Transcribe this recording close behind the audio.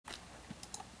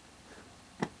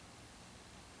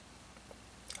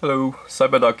Hello,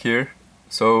 CyberDoc here.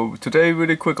 So today,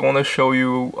 really quick, I want to show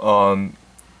you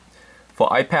for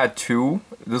iPad 2.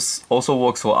 This also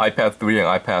works for iPad 3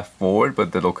 and iPad 4,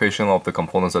 but the location of the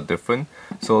components are different.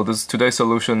 So today's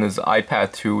solution is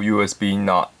iPad 2 USB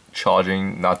not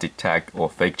charging, not detect, or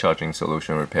fake charging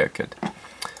solution repair kit.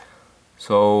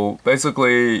 So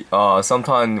basically,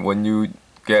 sometimes when you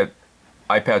get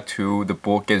iPad 2, the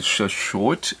board gets just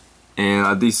short, and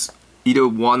at least either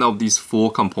one of these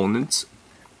four components.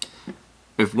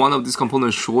 If one of these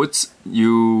components shorts,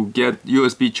 you get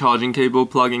USB charging cable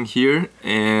plug in here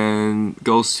and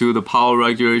goes to the power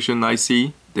regulation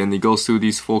IC. Then it goes to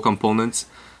these four components.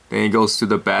 Then it goes to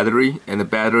the battery, and the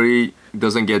battery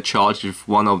doesn't get charged if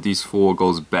one of these four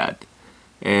goes bad.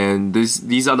 And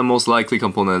these are the most likely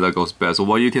component that goes bad. So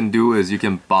what you can do is you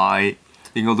can go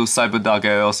to CyberDoc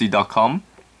LLC.com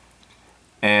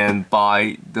and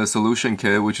buy the solution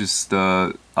kit, which is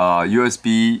the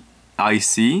USB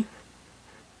IC,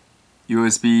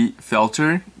 USB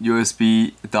filter,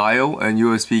 USB dial, and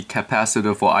USB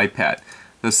capacitor for iPad.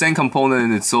 The same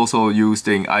component is also used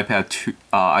in iPad 2,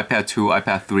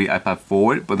 iPad 3, iPad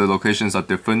 4, but the locations are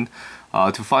different.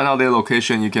 To find out their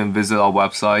location, you can visit our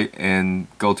website and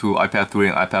go to iPad 3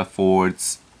 and iPad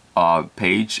 4's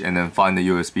page, and then find the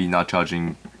USB not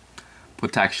charging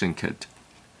protection kit.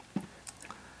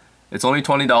 It's only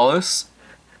 $20,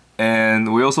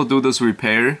 and we also do this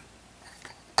repair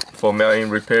for mail-in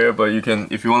repair. But you can,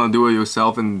 if you want to do it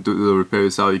yourself and do the repair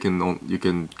yourself, you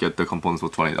can get the components for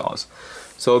 $20.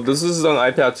 So this is an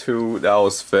iPad 2 that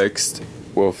was fixed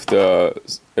with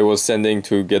it was sending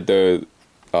to get the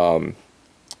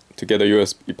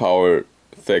USB power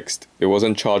fixed. It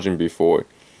wasn't charging before.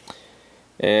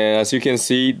 And as you can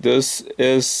see, this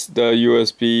is the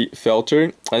USB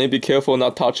filter. I need to be careful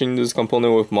not touching this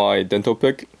component with my dental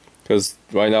pick, because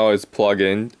right now it's plugged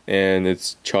in and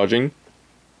it's charging.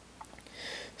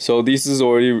 So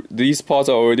these parts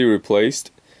are already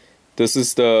replaced. This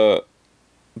is the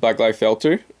backlight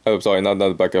filter. Oh, sorry, not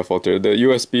the backlight filter. The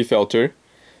USB filter,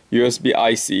 USB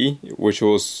IC, which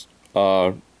was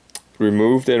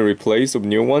removed and replaced with a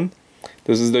new one.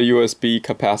 This is the USB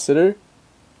capacitor.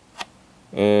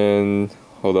 And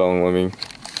hold on, let me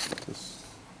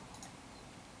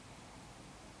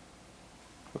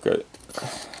okay.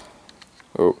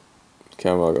 Oh,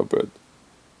 camera got bad.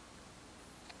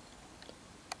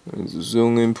 Let's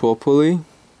zoom in properly.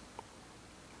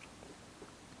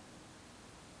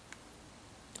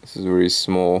 This is very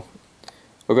small.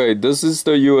 Okay, this is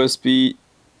the USB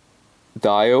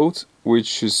diode,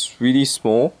 which is really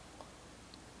small,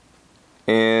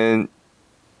 and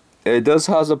it does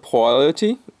has a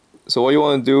polarity. So what you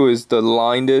want to do is the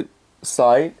lined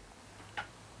side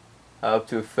have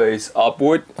to face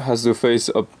upward, has to face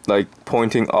up, like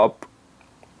pointing up.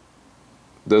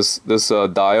 This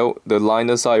dial, the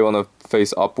lined side you want to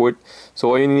face upward. So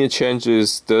what you need to change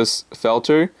is this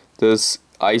filter, this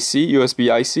IC, USB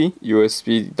IC,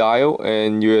 USB dial,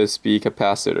 and USB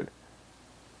capacitor.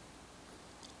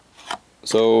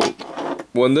 So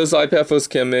when this iPad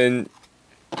first came in,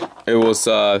 it was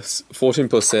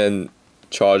 14%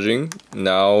 charging.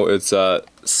 Now it's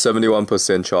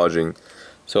 71% charging.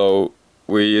 So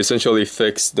we essentially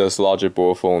fixed this logic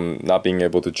board from not being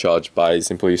able to charge by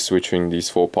simply switching these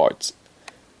four parts.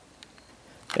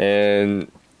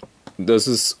 And this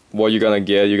is what you're gonna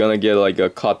get. You're gonna get like a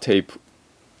cut tape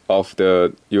of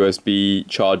the USB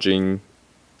charging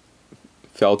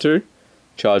filter,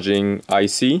 charging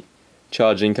IC,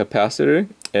 charging capacitor,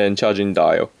 and charging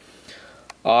dial.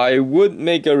 I would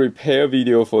make a repair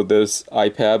video for this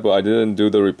iPad, but I didn't do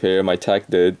the repair. My tech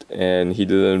did, and he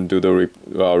didn't do the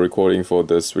recording for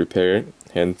this repair.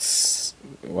 Hence,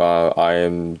 I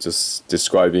am just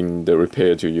describing the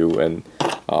repair to you and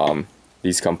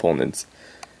these components.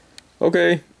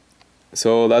 Okay,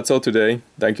 so that's all today.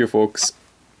 Thank you, folks.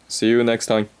 See you next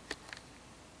time.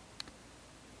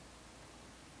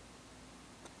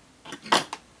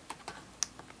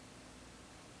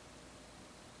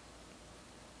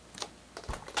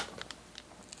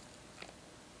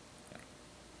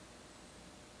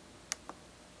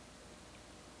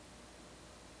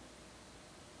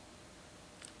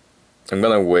 I'm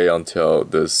gonna wait until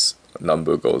this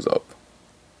number goes up.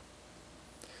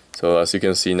 So as you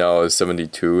can see now it's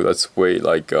 72. Let's wait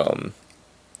like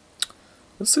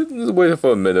let's wait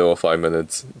for a minute or 5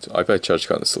 minutes. iPad charge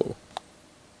kinda slow.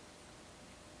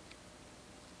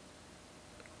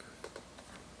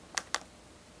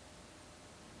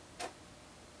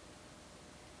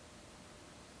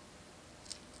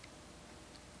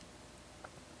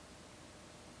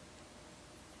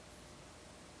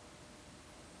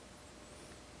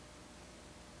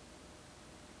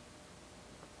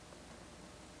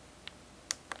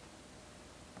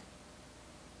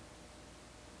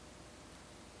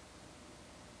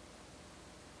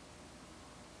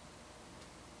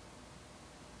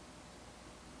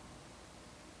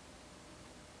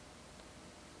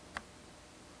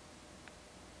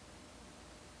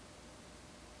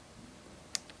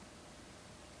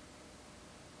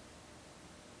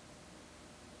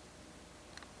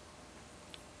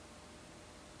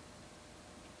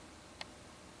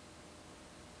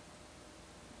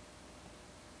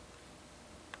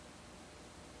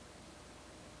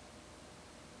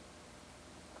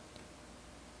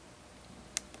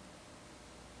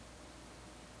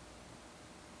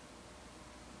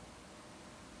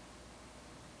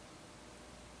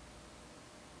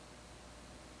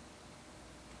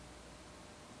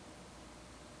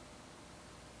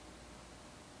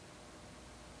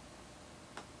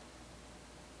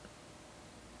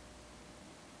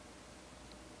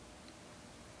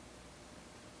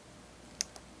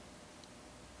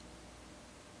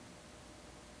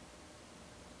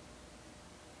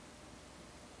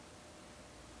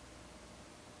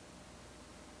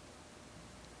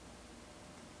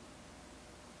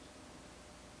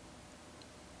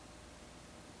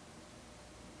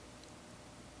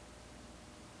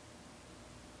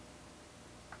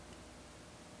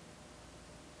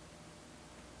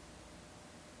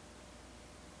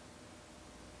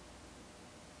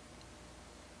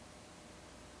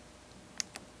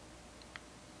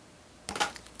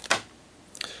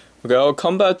 Okay, I'll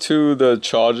come back to the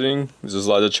charging, just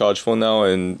let it charge for now,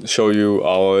 and show you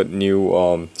our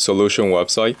new solution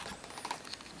website.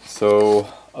 So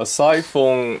aside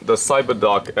from the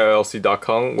CyberDoc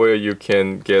LLC.com, where you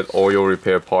can get all your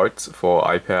repair parts for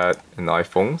iPad and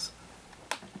iPhones.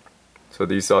 So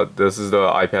this is the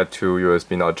iPad 2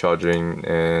 USB not charging,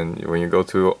 and when you go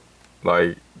to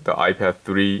like the iPad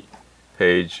 3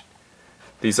 page,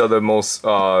 these are the most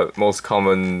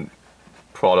common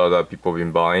product that people have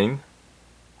been buying.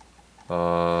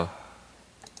 The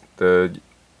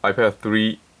iPad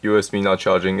 3 USB not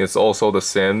charging is also the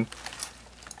same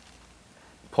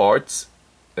parts.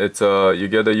 It's you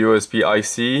get the USB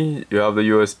IC, you have the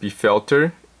USB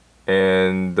filter,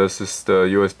 and this is the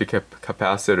USB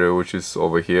capacitor, which is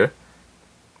over here,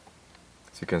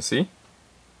 as you can see.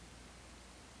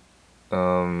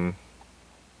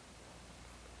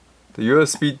 The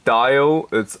USB dial,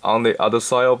 it's on the other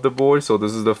side of the board, so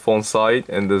this is the front side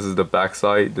and this is the back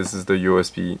side. This is the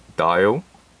USB dial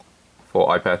for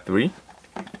iPad 3.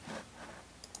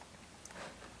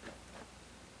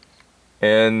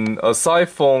 And aside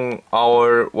from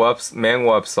our main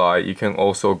website, you can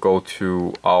also go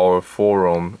to our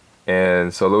forum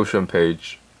and solution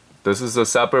page. This is a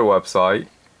separate website.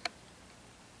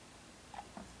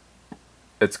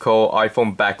 It's called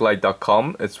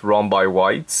iPhoneBacklight.com. It's run by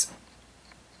Whites.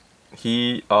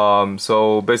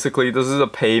 So basically this is a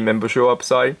paid membership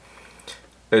website.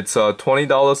 It's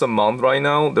 $20 a month right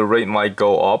now. The rate might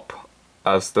go up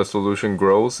as the solution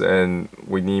grows and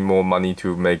we need more money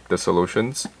to make the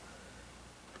solutions.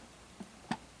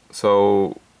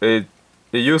 So it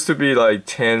used to be like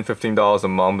 $10-15 a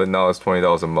month, but now it's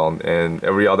 $20 a month, and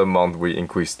every other month we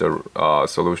increase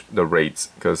the rates,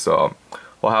 because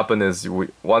what happened is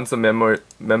once a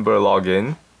member log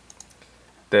in,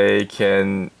 they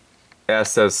can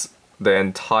access the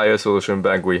entire solution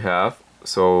bank we have.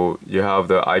 So you have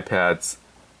the iPads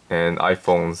and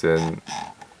iPhones, and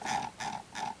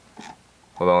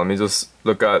hold on, let me just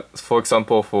look at, for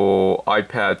example, for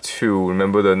iPad 2,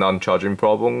 remember the non-charging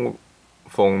problem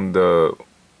from the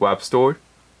web store?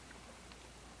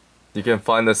 You can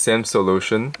find the same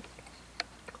solution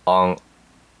on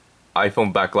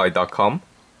iPhoneBacklight.com.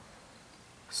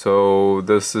 So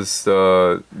this is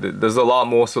there's a lot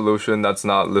more solution that's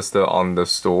not listed on the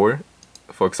store.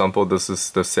 For example, this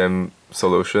is the same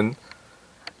solution.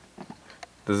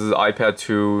 This is iPad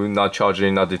 2 not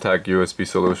charging, not detect USB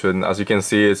solution. As you can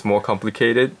see, it's more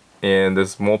complicated and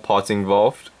there's more parts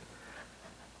involved,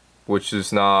 which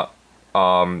is not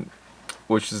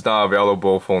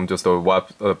available from just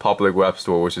a public web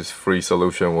store, which is free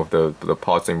solution with the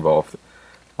parts involved.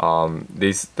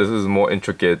 This is more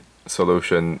intricate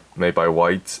solution made by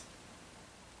White,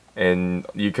 and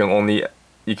you can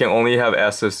only have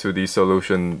access to these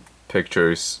solution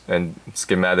pictures and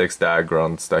schematics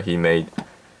diagrams that he made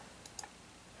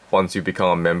once you become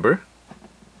a member.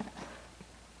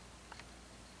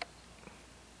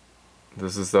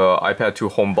 This is the iPad 2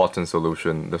 home button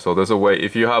solution. So there's a way,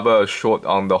 if you have a short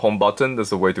on the home button,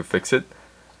 there's a way to fix it.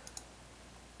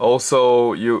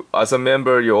 Also, you as a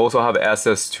member, you also have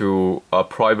access to a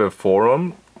private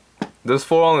forum. This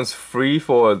forum is free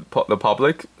for the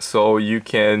public, so you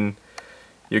can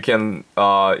even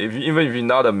if you're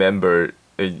not a member,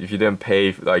 if you didn't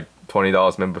pay like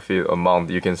 $20 member fee a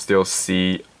month, you can still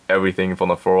see everything from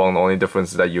the forum. The only difference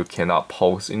is that you cannot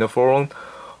post in the forum.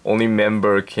 Only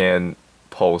member can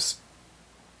post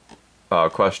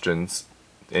questions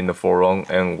in the forum,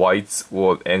 and Whites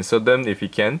will answer them if he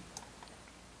can.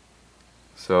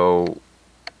 So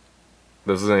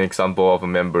this is an example of a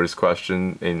member's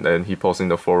question, and he posts in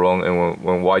the forum, and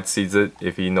when White sees it,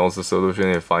 if he knows the solution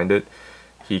and find it,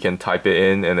 he can type it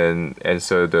in and then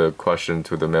answer the question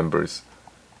to the members.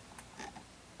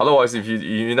 Otherwise, if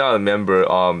you're not a member,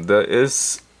 there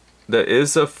is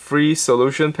a free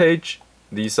solution page.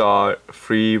 These are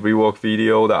free rework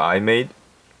video that I made.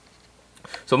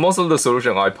 So most of the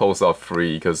solution I post are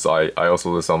free because I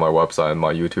also list on my website and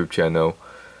my YouTube channel.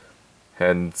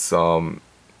 Hence,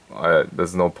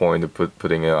 there's no point to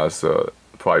putting it as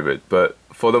private. But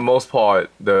for the most part,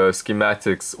 the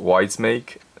schematics Whites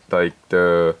make, like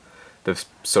the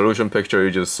solution picture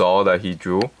you just saw that he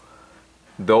drew,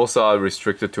 those are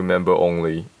restricted to member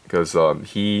only, because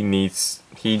he needs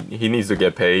to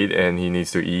get paid and he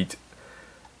needs to eat.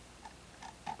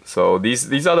 So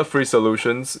these are the free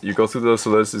solutions. You go through this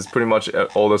list, it's pretty much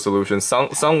all the solutions.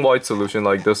 Some White solution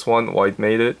like this one, White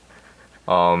made it.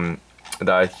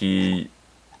 That he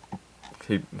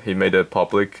made it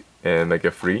public and make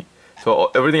it free.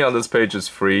 So everything on this page is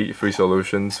free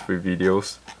solutions, free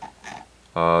videos.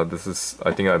 This is,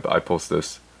 I think I post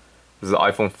this. This is the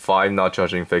iPhone 5 not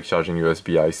charging, fake charging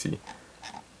USB IC.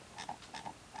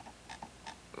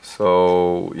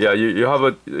 So yeah, you have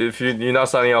a, if you're not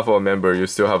signing up for a member, you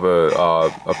still have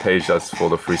a page that's for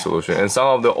the free solution. And some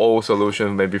of the old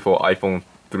solution, maybe for iPhone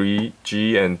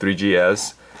 3G and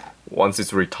 3GS, once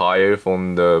it's retired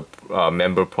from the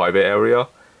member private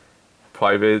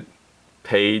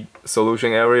paid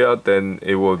solution area, then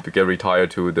it will get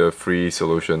retired to the free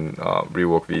solution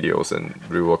rework videos and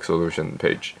rework solution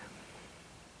page.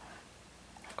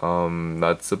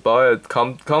 That's about it.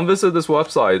 Come visit this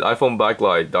website,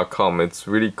 iPhoneBacklight.com. It's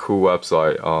really cool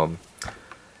website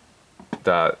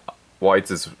that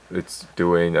White it's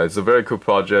doing. It's a very cool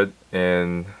project,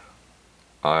 and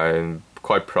I'm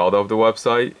quite proud of the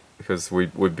website because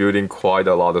we're building quite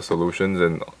a lot of solutions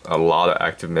and a lot of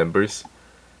active members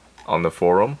on the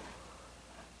forum.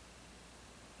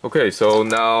 Okay, so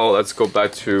now let's go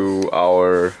back to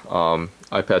our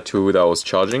iPad 2 that was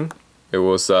charging. It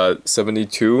was at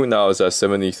 72, now it's at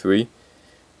 73.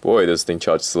 Boy, this thing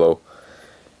charged slow.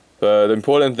 But the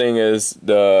important thing is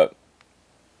the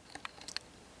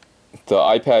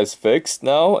iPad is fixed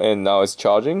now, and now it's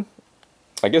charging.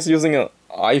 I guess using an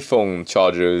iPhone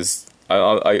charger is,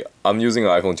 I'm using an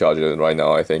iPhone charger right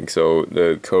now, I think, so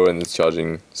the current is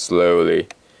charging slowly.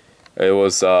 It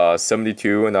was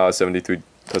 72 and now it's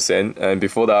 73%, and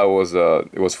before that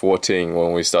it was 14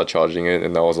 when we start charging it,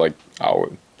 and that was like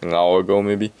an hour ago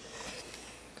maybe.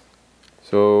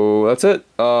 So that's it.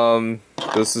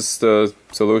 This is the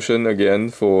solution again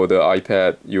for the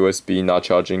iPad USB not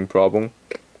charging problem.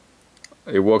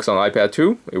 It works on iPad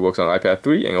 2, it works on iPad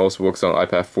 3, and also works on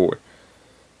iPad 4.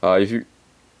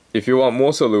 If you want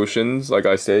more solutions, like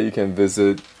I said, you can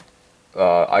visit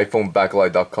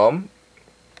iPhoneBacklight.com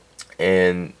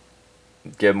and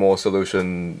get more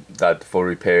solution that for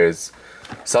repairs.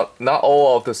 So not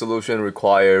all of the solution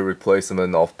require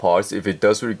replacement of parts. If it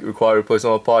does require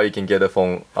replacement of part, you can get it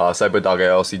from CyberDoc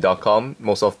LLC.com.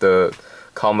 Most of the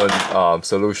common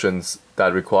solutions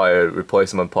that require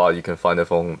replacement part, you can find it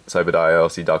from CyberDoc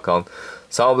LLC.com.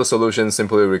 Some of the solutions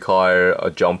simply require a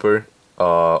jumper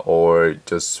or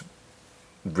just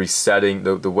resetting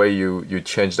the way you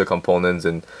change the components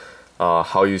and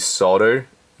how you solder.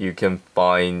 You can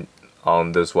find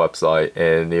on this website,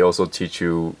 and they also teach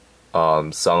you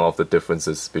some of the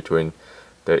differences between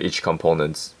each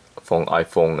components from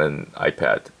iPhone and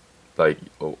iPad. Like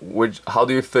how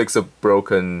do you fix a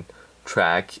broken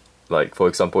track? Like for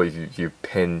example, if you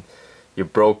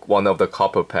broke one of the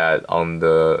copper pad on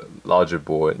the larger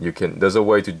board, there's a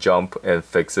way to jump and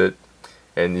fix it.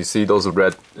 And you see those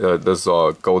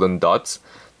golden dots.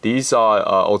 These are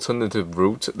alternative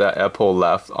route that Apple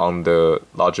left on the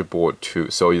larger board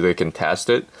too, so they can test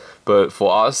it. But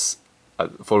for us,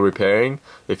 for repairing,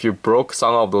 if you broke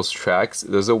some of those tracks,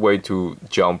 there's a way to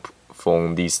jump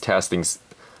from these testings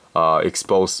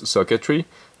exposed circuitry,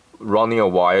 running a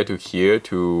wire to here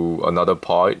to another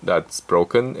part that's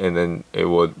broken, and then it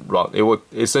would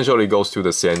essentially goes to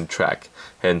the same track.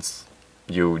 Hence,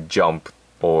 you jump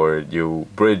or you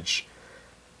bridge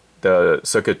the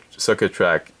circuit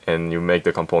track, and you make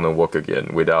the component work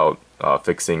again without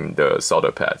fixing the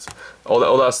solder pads.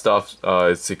 All that stuff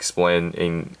is explained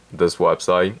in this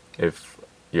website if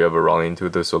you ever run into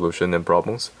the solution and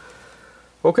problems.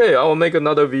 Okay, I will make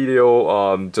another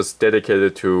video just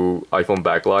dedicated to iPhone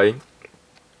backlight.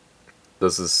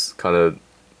 This is kind of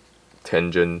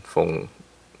tangent from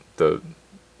the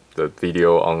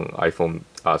video on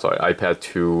iPad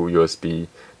 2 USB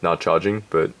not charging,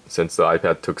 but since the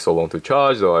iPad took so long to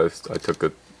charge, so I took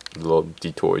a little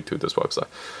detour to this website.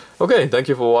 Okay, thank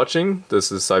you for watching.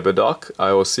 This is CyberDoc.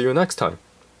 I will see you next time.